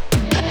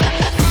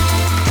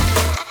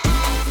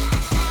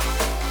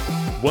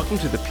Welcome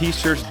to the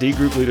Peace Church D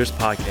Group Leaders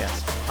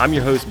Podcast. I'm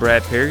your host,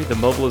 Brad Perry, the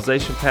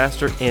mobilization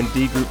pastor and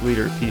D Group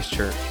leader at Peace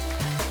Church.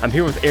 I'm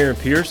here with Aaron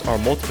Pierce, our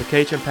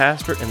multiplication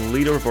pastor and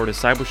leader of our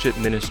discipleship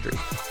ministry.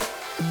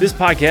 This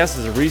podcast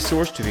is a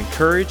resource to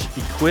encourage,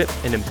 equip,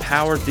 and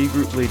empower D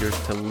Group leaders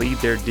to lead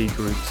their D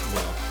groups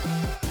well.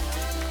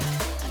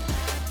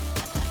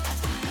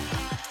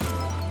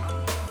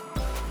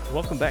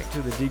 Welcome back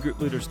to the D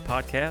Group Leaders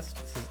Podcast.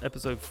 This is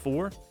episode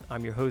 4.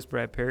 I'm your host,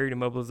 Brad Perry, the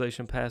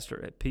mobilization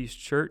pastor at Peace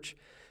Church.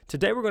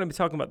 Today we're going to be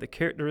talking about the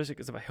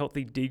characteristics of a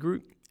healthy D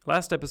group.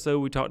 Last episode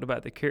we talked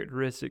about the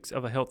characteristics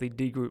of a healthy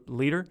D group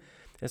leader.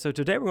 And so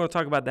today we're going to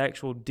talk about the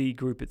actual D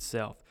group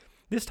itself.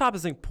 This topic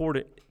is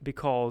important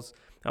because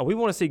we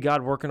want to see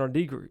God work in our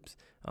D groups.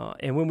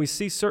 And when we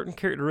see certain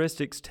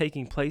characteristics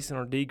taking place in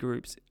our D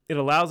groups, it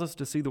allows us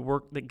to see the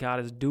work that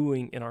God is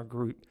doing in our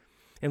group.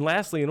 And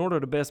lastly, in order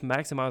to best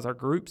maximize our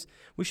groups,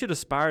 we should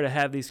aspire to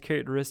have these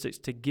characteristics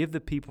to give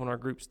the people in our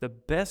groups the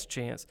best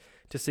chance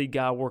to see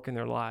God work in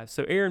their lives.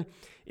 So Aaron,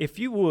 if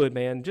you would,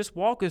 man, just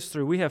walk us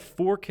through. We have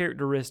 4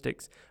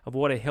 characteristics of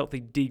what a healthy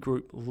D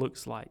group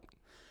looks like.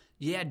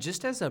 Yeah,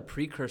 just as a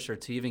precursor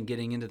to even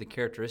getting into the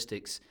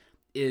characteristics,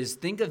 is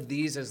think of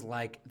these as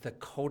like the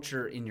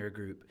culture in your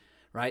group,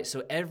 right?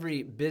 So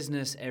every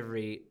business,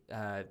 every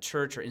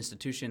church or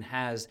institution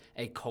has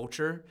a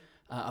culture,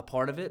 a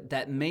part of it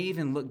that may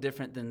even look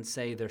different than,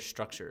 say, their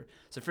structure.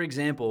 So, for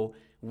example,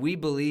 we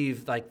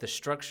believe like the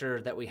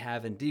structure that we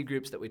have in D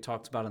groups that we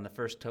talked about in the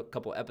first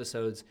couple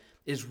episodes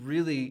is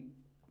really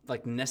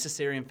like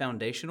necessary and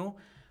foundational,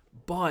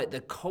 but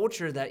the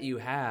culture that you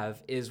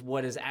have is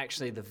what is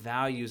actually the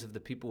values of the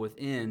people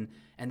within,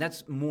 and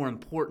that's more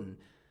important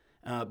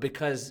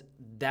because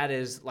that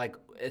is like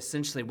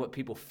essentially what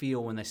people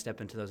feel when they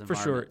step into those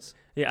environments. For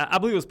sure. Yeah, I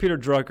believe it was Peter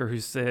Drucker who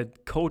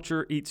said,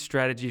 culture eats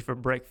strategy for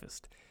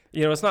breakfast.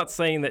 You know, it's not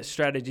saying that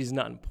strategy is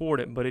not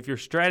important, but if your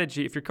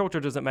culture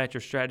doesn't match your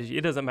strategy,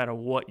 it doesn't matter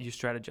what you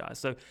strategize.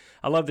 So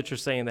I love that you're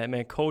saying that,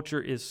 man. Culture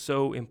is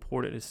so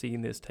important to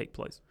seeing this take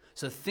place.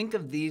 So think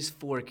of these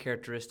 4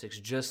 characteristics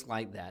just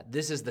like that.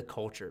 This is the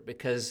culture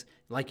because,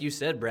 like you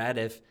said, Brad,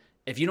 if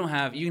you can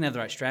have the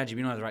right strategy, but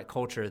you don't have the right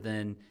culture,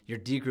 then your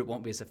D group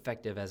won't be as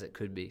effective as it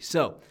could be.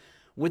 So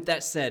with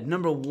that said,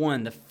 number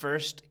 1, the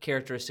first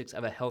characteristics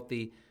of a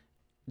healthy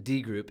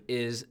D group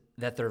is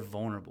that they're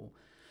vulnerable.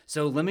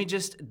 So let me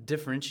just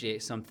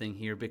differentiate something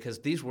here because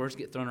these words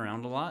get thrown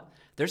around a lot.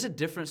 There's a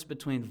difference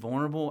between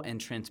vulnerable and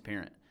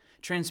transparent.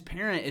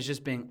 Transparent is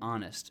just being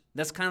honest.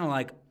 That's kind of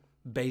like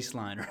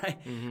baseline,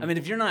 right? Mm-hmm. I mean,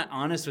 if you're not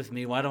honest with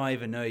me, why do I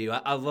even know you?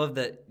 I love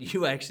that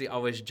you actually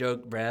always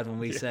joke, Brad, when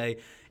we say,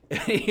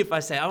 if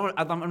I say, I'm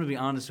going to be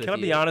honest with you. Can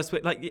I be honest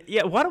with,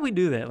 why do we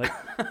do that? Like,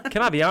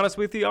 can I be honest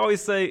with you? I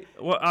always say,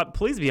 well,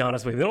 please be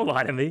honest with me. Don't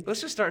lie to me. Let's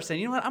just start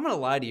saying, you know what, I'm going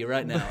to lie to you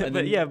right now.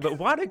 But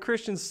why do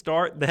Christians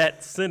start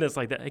that sentence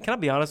like that? Hey, can I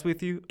be honest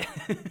with you?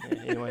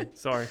 Anyway,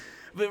 sorry.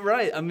 But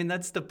right, I mean,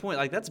 that's the point.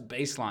 Like, that's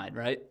baseline,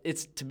 right?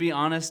 It's to be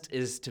honest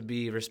is to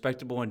be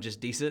respectable and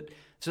just decent.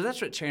 So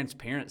that's what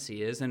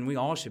transparency is, and we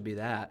all should be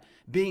that.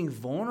 Being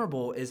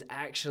vulnerable is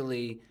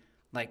actually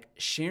like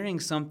sharing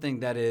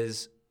something that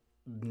is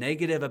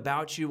negative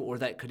about you or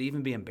that could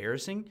even be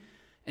embarrassing.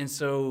 And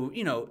so,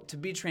 you know, to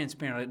be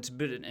transparent, to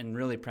put it in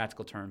really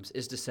practical terms,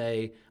 is to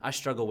say, I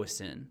struggle with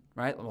sin,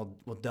 right? Well,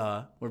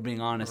 duh, we're being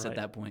honest at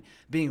that point.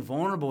 Being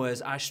vulnerable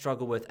is I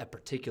struggle with a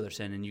particular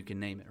sin, and you can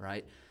name it,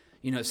 right?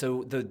 You know,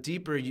 so the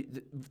deeper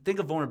think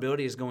of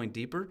vulnerability as going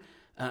deeper,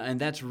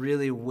 and that's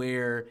really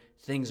where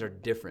things are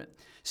different.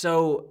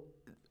 So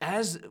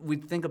as we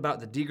think about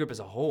the D group as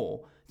a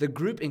whole, the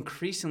group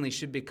increasingly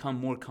should become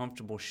more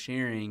comfortable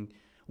sharing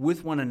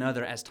with one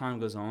another as time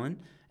goes on,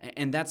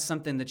 and that's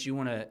something that you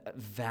want to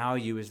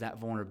value is that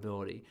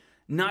vulnerability.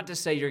 Not to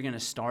say you're going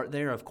to start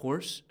there, of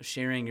course,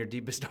 sharing your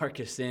deepest,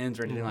 darkest sins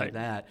or anything like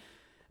that,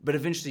 but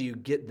eventually you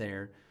get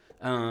there.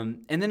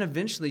 And then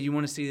eventually you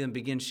want to see them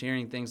begin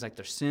sharing things like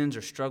their sins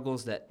or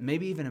struggles that may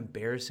be even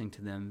embarrassing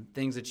to them,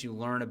 things that you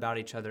learn about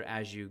each other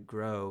as you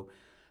grow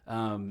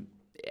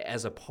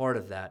as a part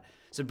of that.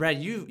 So, Brad,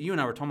 you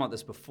and I were talking about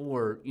this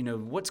before. You know,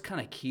 what's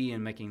kind of key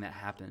in making that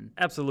happen?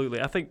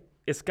 Absolutely. I think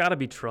it's got to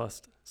be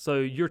trust. So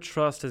your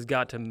trust has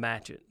got to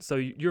match it. So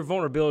your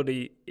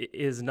vulnerability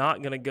is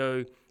not going to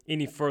go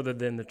any further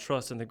than the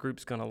trust in the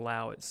group's going to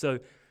allow it. So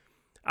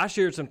I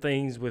shared some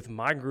things with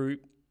my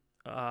group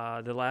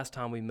the last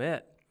time we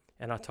met,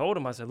 and I told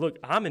them, I said, look,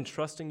 I'm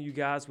entrusting you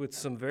guys with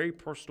some very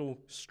personal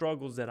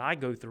struggles that I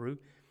go through.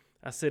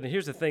 I said, and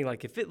here's the thing,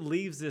 like if it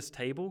leaves this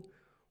table,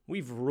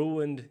 we've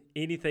ruined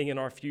anything in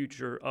our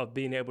future of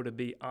being able to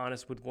be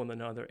honest with one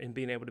another and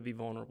being able to be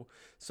vulnerable.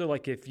 So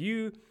like if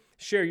you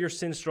share your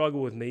sin struggle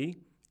with me,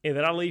 and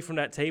then I leave from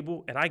that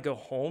table and I go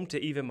home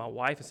to even my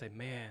wife and say,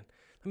 man,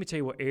 let me tell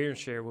you what Aaron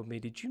shared with me.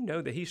 Did you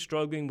know that he's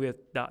struggling with ...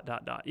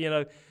 You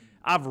know,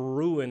 I've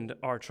ruined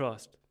our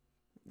trust.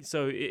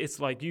 So it's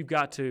like you've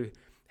got to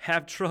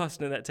have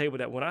trust in that table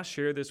that when I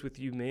share this with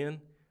you men,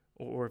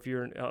 or if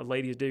you're a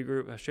ladies' D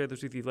group, I share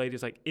this with you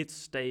ladies, like it's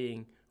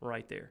staying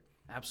right there.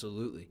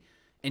 Absolutely.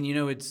 And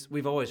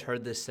we've always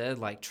heard this said,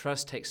 like,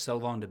 trust takes so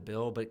long to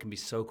build, but it can be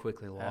so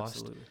quickly lost.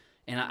 Absolutely.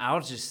 And I'll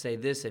just say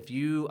this, if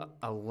you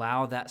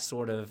allow that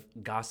sort of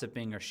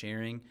gossiping or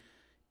sharing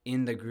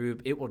in the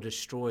group, it will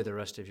destroy the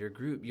rest of your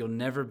group. You'll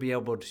never be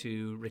able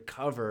to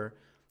recover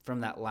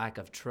from that lack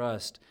of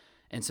trust.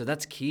 And so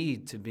that's key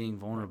to being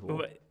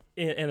vulnerable.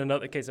 In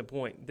another case in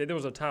point, there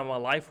was a time in my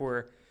life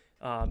where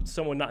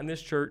someone not in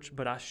this church,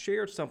 but I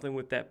shared something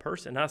with that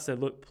person. I said,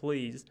 look,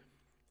 please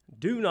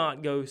do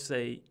not go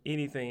say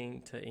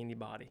anything to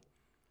anybody.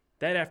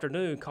 That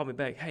afternoon, called me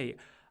back. Hey,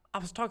 I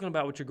was talking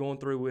about what you're going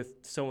through with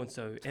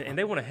so-and-so, and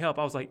they want to help.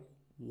 I was like,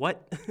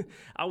 what?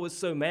 I was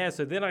so mad.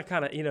 So then I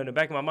kind of, in the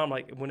back of my mind,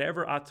 like,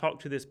 whenever I talk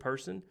to this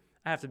person,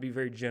 I have to be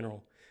very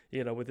general,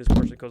 with this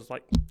person, because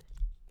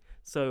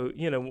so,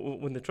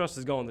 when the trust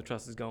is gone, the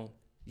trust is gone.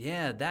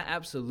 Yeah, that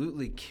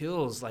absolutely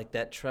kills like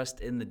that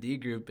trust in the D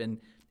group. And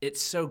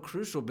it's so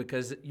crucial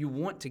because you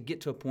want to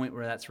get to a point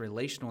where that's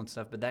relational and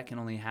stuff, but that can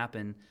only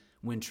happen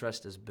when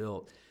trust is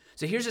built.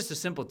 So here's just a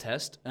simple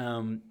test.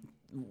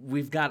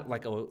 We've got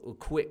like a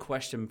quick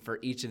question for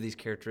each of these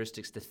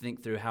characteristics to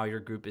think through how your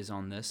group is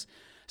on this.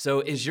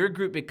 So is your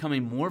group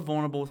becoming more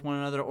vulnerable with one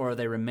another, or are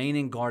they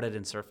remaining guarded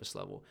and surface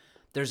level?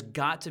 There's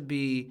got to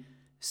be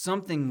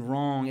something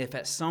wrong if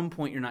at some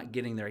point you're not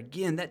getting there.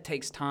 Again, that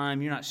takes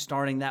time. You're not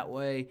starting that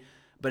way.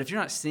 But if you're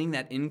not seeing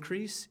that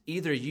increase,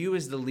 either you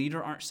as the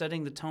leader aren't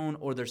setting the tone,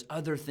 or there's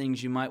other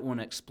things you might want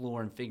to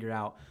explore and figure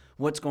out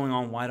what's going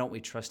on. Why don't we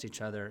trust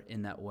each other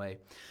in that way?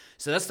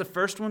 So that's the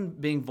first one,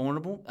 being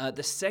vulnerable.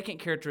 The second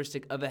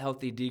characteristic of a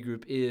healthy D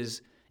group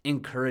is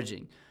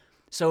encouraging.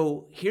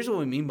 So here's what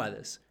we mean by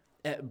this.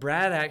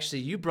 Brad,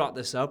 actually, you brought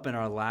this up in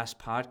our last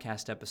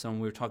podcast episode when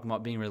we were talking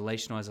about being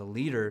relational as a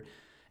leader.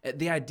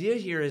 The idea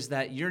here is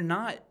that you're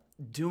not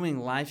doing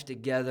life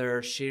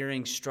together,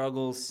 sharing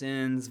struggles,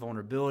 sins,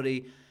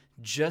 vulnerability,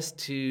 just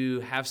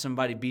to have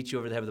somebody beat you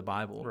over the head with the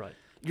Bible. Right.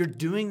 You're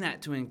doing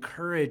that to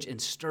encourage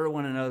and stir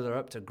one another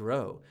up to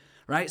grow,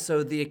 right?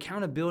 So the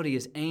accountability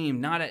is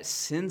aimed not at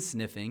sin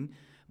sniffing,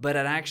 but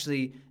at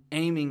actually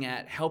aiming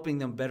at helping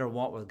them better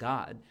walk with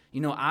God.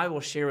 I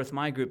will share with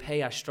my group,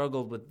 hey, I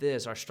struggled with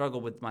this, or I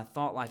struggled with my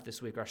thought life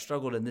this week, or I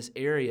struggled in this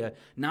area,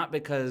 not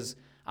because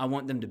I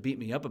want them to beat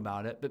me up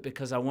about it, but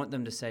because I want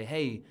them to say,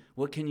 hey,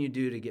 what can you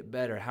do to get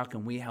better? How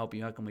can we help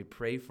you? How can we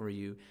pray for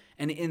you?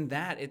 And in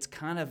that, it's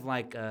kind of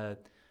like a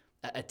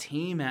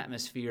team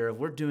atmosphere of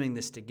we're doing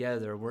this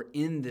together. We're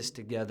in this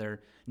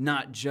together,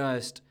 not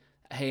just,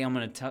 hey, I'm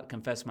going to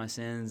confess my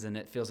sins, and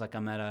it feels like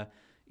I'm at a,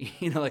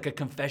 like a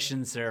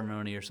confession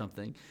ceremony or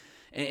something.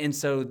 And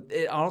so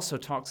it also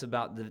talks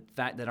about the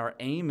fact that our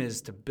aim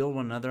is to build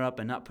one another up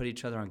and not put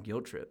each other on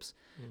guilt trips.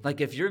 Mm-hmm.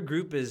 Like if your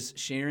group is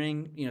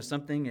sharing,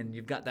 something, and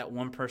you've got that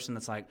one person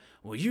that's like,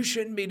 well, you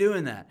shouldn't be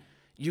doing that.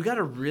 You got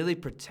to really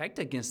protect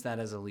against that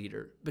as a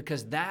leader,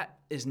 because that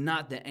is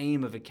not the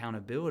aim of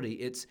accountability.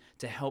 It's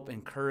to help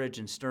encourage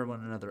and stir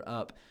one another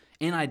up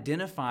and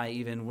identify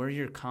even where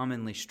you're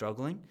commonly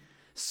struggling,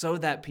 so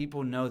that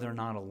people know they're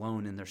not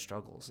alone in their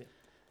struggles. Yeah.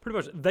 Pretty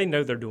much, they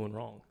know they're doing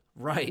wrong.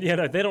 Right.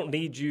 They don't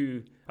need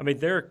you. I mean,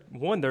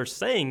 they're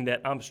saying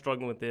that I'm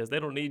struggling with this. They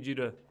don't need you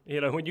to,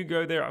 when you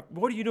go there,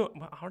 what are you doing?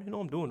 How do you know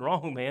I'm doing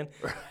wrong, man?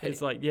 Right.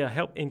 It's like,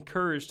 help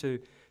encourage to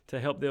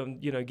help them,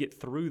 get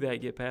through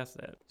that, get past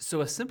that.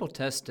 So a simple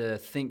test to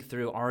think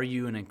through, are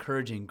you an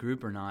encouraging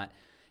group or not,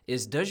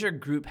 is does your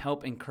group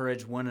help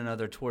encourage one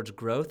another towards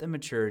growth and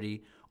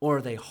maturity, or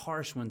are they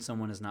harsh when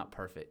someone is not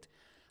perfect?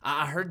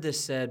 I heard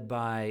this said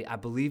by, I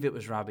believe it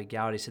was Robbie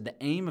Gowdy, said the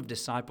aim of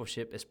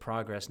discipleship is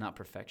progress, not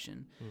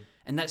perfection.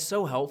 And that's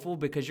so helpful,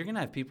 because you're going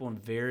to have people in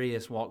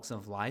various walks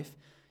of life.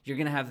 You're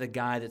going to have the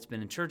guy that's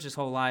been in church his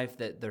whole life,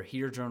 that their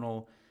Here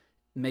journal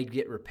may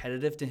get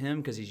repetitive to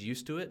him because he's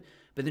used to it.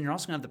 But then you're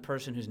also going to have the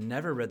person who's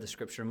never read the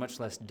scripture,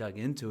 much less dug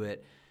into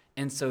it.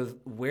 And so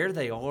where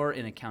they are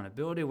in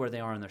accountability, where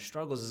they are in their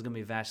struggles is going to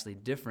be vastly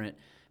different.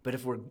 But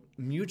if we're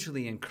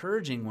mutually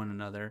encouraging one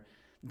another,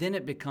 then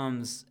it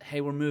becomes, hey,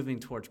 we're moving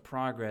towards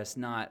progress,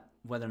 not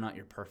whether or not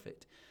you're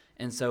perfect.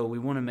 And so we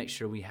want to make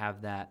sure we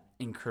have that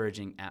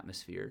encouraging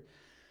atmosphere.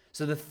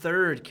 So the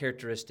third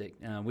characteristic,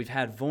 we've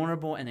had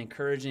vulnerable and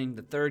encouraging.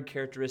 The third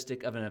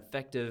characteristic of an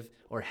effective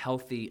or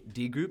healthy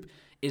D group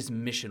is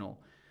missional.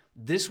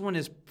 This one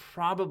is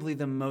probably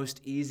the most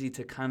easy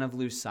to kind of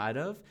lose sight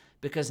of,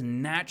 because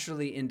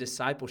naturally in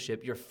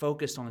discipleship, you're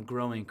focused on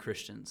growing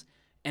Christians.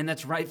 And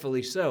that's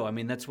rightfully so. I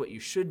mean, that's what you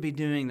should be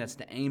doing. That's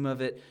the aim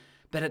of it.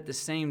 But at the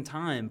same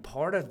time,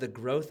 part of the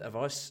growth of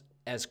us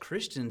as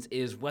Christians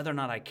is whether or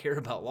not I care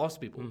about lost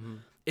people. Mm-hmm.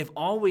 If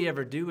all we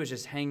ever do is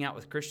just hang out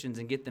with Christians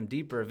and get them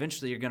deeper,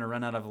 eventually you're going to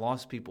run out of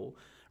lost people,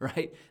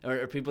 right?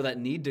 Or people that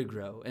need to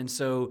grow. And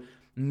so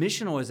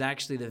missional is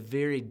actually the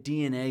very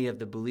DNA of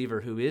the believer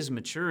who is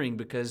maturing,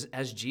 because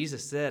as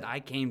Jesus said, I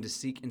came to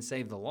seek and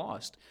save the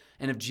lost.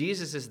 And if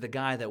Jesus is the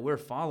guy that we're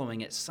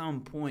following, at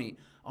some point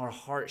our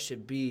heart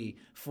should be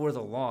for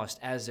the lost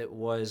as it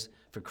was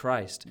for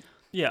Christ.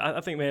 Yeah,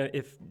 I think, man,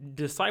 if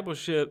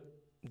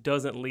discipleship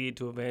doesn't lead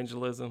to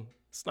evangelism,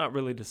 it's not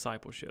really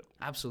discipleship.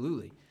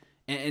 Absolutely.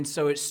 And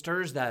so it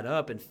stirs that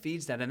up and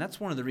feeds that. And that's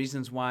one of the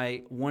reasons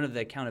why one of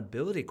the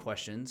accountability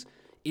questions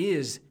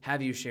is,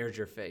 have you shared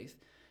your faith?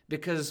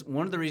 Because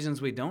one of the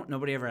reasons we don't,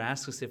 nobody ever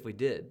asks us if we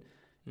did.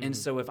 And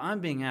so if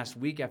I'm being asked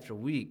week after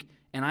week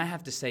and I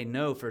have to say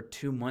no for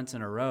 2 months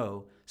in a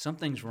row,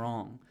 something's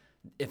wrong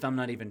if I'm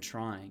not even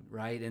trying,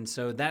 right? And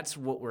so that's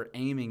what we're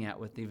aiming at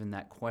with even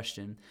that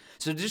question.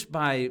 So just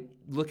by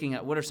looking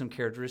at what are some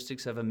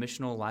characteristics of a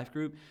missional life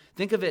group,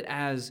 think of it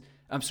as,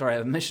 a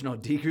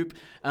missional D group.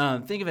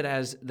 Think of it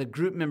as the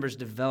group members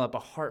develop a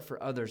heart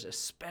for others,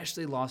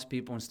 especially lost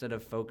people, instead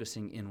of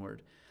focusing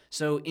inward.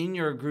 So in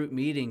your group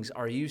meetings,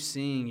 are you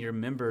seeing your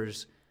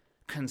members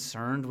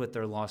concerned with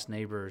their lost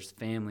neighbors,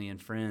 family,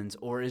 and friends?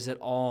 Or is it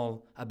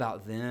all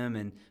about them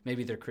and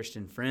maybe their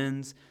Christian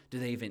friends? Do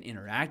they even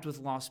interact with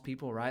lost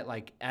people, right?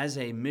 Like, as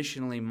a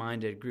missionally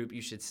minded group,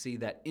 you should see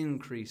that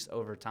increase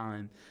over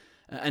time.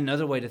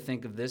 Another way to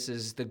think of this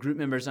is the group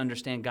members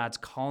understand God's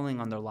calling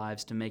on their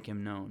lives to make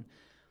him known.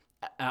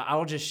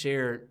 I'll just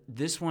share,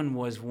 this one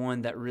was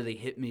one that really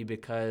hit me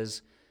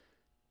because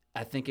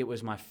I think it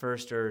was my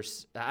first, or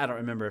I don't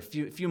remember, a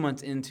few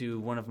months into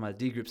one of my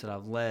D groups that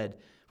I've led.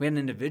 We had an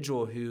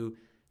individual who,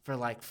 for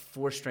like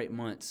 4 straight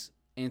months,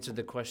 answered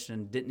the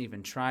question, didn't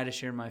even try to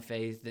share my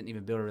faith, didn't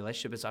even build a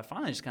relationship. And so I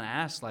finally just kind of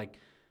asked, like,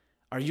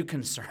 are you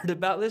concerned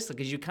about this?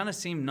 Because you kind of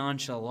seem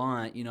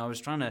nonchalant. I was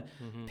trying to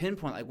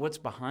pinpoint, like, what's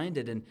behind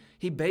it. And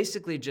he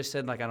basically just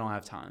said, like, I don't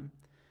have time.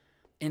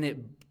 And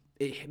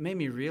it made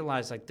me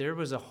realize, like, there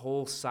was a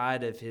whole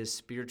side of his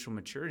spiritual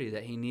maturity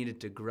that he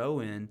needed to grow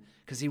in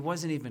because he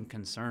wasn't even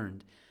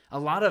concerned. A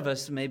lot of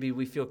us, maybe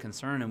we feel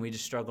concerned and we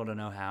just struggle to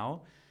know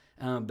how.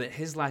 But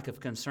his lack of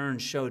concern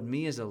showed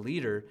me as a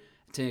leader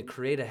to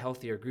create a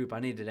healthier group. I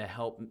needed to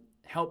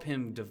help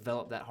him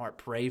develop that heart,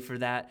 pray for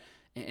that,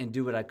 and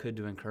do what I could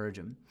to encourage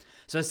him.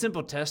 So a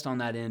simple test on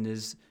that end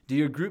is, do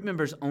your group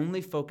members only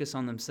focus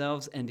on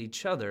themselves and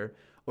each other,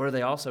 or are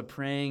they also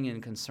praying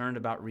and concerned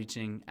about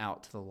reaching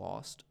out to the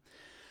lost?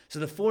 So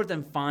the fourth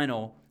and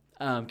final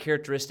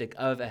characteristic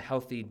of a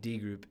healthy D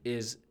group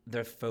is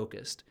they're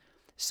focused.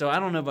 So I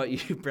don't know about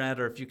you, Brad,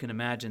 or if you can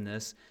imagine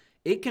this.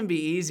 It can be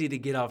easy to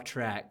get off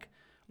track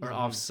or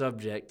off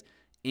subject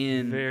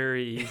in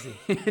very easy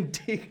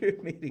D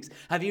group meetings.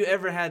 Have you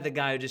ever had the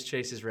guy who just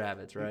chases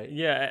rabbits, right?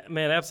 Yeah,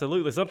 man,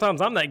 absolutely.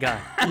 Sometimes I'm that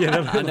guy.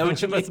 I know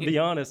what you mean. Let's be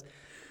honest.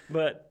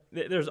 But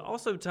there's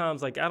also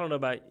times, like, I don't know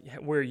about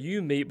where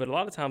you meet, but a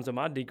lot of times in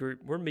my D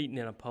group, we're meeting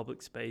in a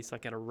public space,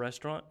 like at a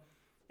restaurant.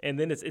 And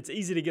then it's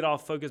easy to get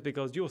off focus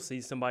because you'll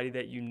see somebody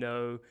that you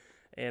know,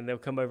 and they'll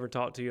come over and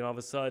talk to you, and all of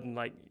a sudden,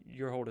 like,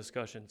 your whole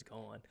discussion's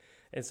gone.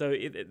 And so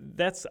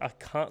that's a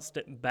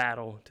constant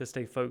battle to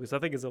stay focused. I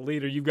think as a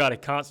leader, you've got to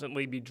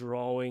constantly be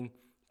drawing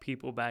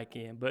people back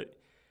in. But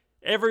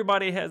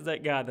everybody has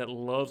that guy that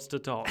loves to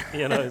talk,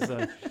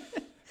 So.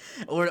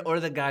 Or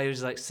the guy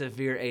who's like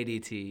severe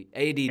ADD.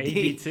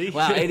 ADT?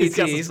 Wow,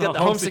 ADT. He's got the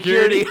home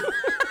security.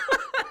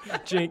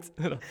 Jinx.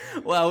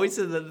 Wow, we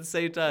said that at the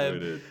same time. We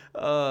did.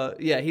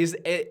 Yeah, he's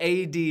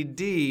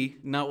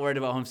ADD, not worried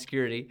about home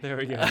security. There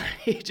we go.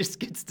 He just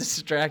gets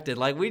distracted.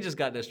 Like, we just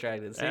got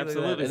distracted. See,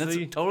 absolutely. And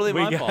it's totally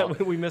my fault.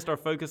 We missed our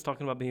focus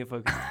talking about being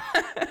focused.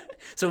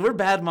 So we're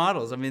bad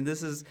models. I mean,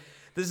 this is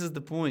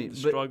the point.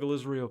 The struggle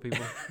is real,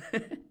 people.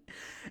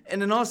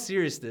 And in all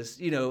seriousness,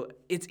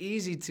 it's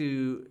easy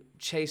to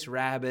chase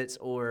rabbits,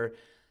 or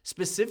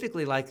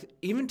specifically, like,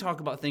 even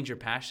talk about things you're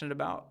passionate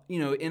about.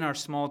 In our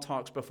small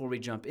talks before we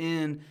jump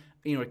in,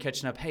 we're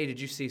catching up. Hey, did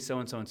you see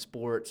so-and-so in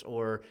sports?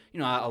 Or,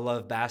 I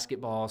love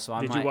basketball, so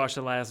Did you watch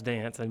The Last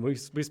Dance? And we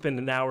spend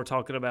an hour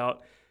talking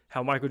about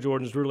how Michael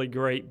Jordan's really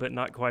great, but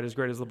not quite as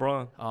great as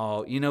LeBron.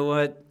 Oh, you know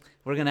what?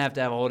 We're going to have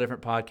a whole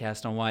different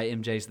podcast on why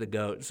MJ's the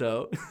GOAT.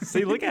 So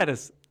see, look at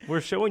us. We're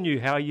showing you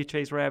how you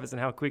chase rabbits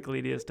and how quickly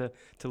it is to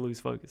lose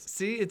focus.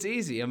 See, it's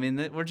easy. I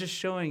mean, we're just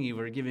showing you.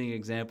 We're giving you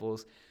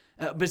examples.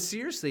 But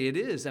seriously, it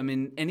is. I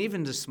mean, and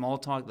even the small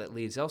talk that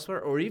leads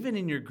elsewhere, or even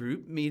in your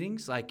group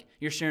meetings, like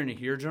you're sharing a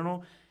Here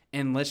Journal,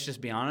 and let's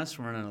just be honest,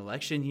 we're in an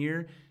election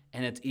year,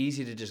 and it's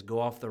easy to just go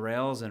off the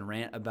rails and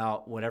rant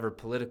about whatever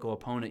political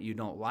opponent you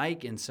don't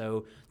like. And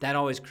so that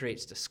always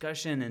creates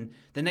discussion. And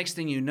the next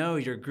thing you know,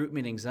 your group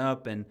meeting's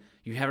up and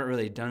you haven't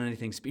really done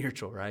anything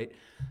spiritual, right?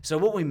 So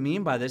what we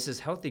mean by this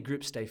is healthy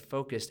groups stay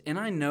focused. And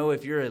I know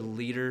if you're a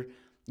leader,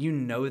 you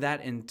know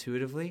that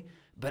intuitively.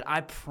 But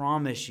I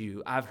promise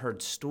you, I've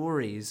heard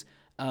stories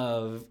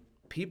of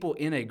people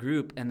in a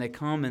group, and they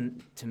come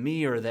and to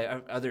me, or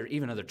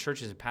even other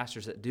churches and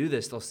pastors that do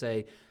this, they'll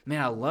say,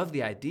 man, I love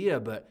the idea,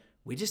 but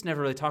we just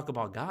never really talk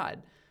about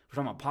God. We're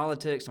talking about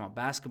politics, talking about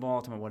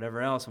basketball, talking about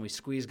whatever else, and we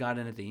squeeze God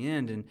in at the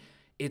end. And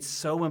it's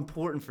so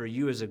important for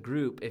you as a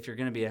group, if you're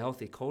going to be a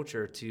healthy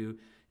culture, to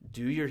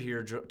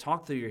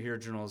talk through your Here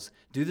Journals,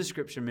 do the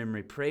scripture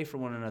memory, pray for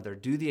one another,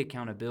 do the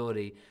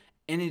accountability.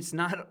 And it's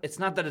not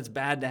that it's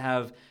bad to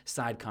have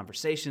side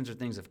conversations or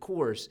things, of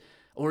course,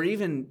 or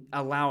even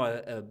allow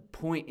a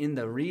point in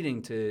the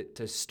reading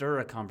to stir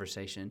a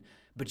conversation.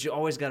 But you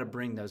always got to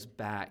bring those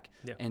back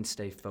and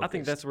stay focused. I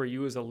think that's where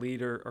you as a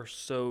leader are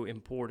so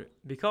important,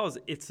 because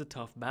it's a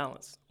tough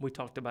balance. We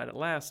talked about it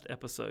last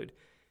episode.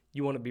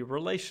 You want to be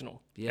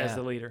relational as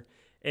the leader.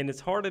 And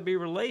it's hard to be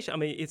relational. I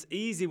mean, it's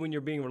easy when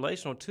you're being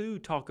relational to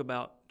talk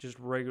about just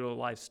regular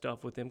life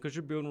stuff with them because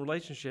you're building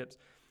relationships.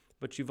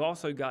 But you've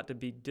also got to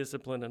be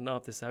disciplined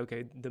enough to say,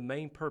 okay, the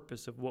main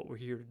purpose of what we're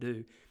here to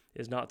do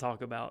is not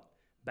talk about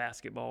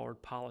basketball or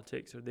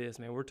politics or this.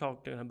 Man, we're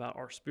talking about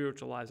our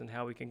spiritual lives and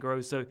how we can grow.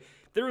 So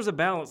there is a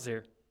balance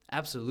there.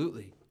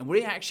 Absolutely. And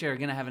we actually are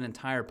going to have an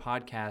entire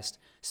podcast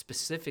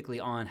specifically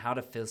on how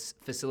to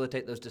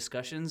facilitate those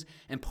discussions.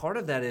 And part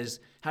of that is,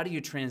 how do you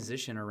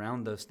transition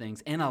around those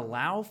things and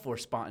allow for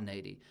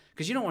spontaneity?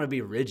 Because you don't want to be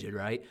rigid,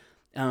 right?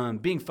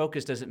 Being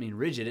focused doesn't mean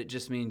rigid. It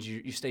just means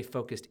you stay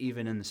focused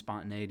even in the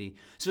spontaneity.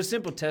 So a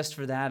simple test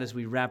for that as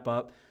we wrap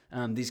up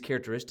these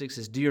characteristics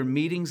is, do your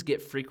meetings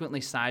get frequently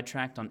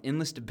sidetracked on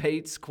endless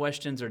debates,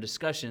 questions, or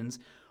discussions?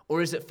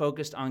 Or is it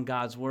focused on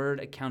God's word,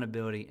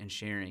 accountability, and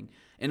sharing?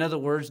 In other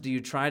words, do you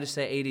try to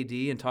say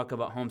ADD and talk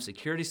about home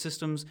security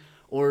systems,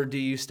 or do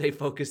you stay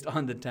focused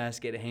on the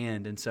task at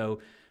hand? And so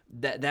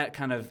that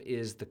kind of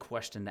is the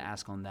question to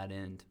ask on that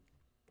end.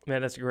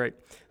 Man, that's great.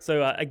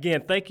 So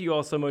again, thank you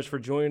all so much for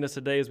joining us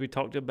today as we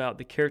talked about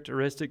the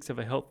characteristics of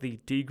a healthy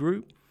D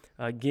group.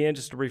 Again,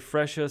 just to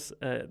refresh us,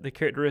 the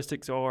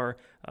characteristics are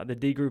the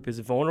D group is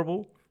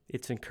vulnerable,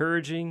 it's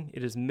encouraging,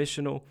 it is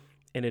missional,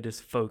 and it is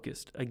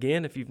focused.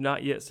 Again, if you've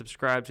not yet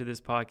subscribed to this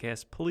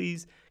podcast,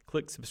 please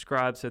click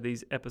subscribe so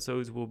these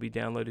episodes will be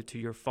downloaded to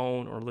your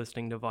phone or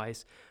listening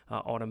device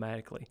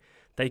automatically.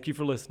 Thank you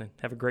for listening.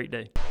 Have a great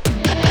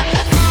day.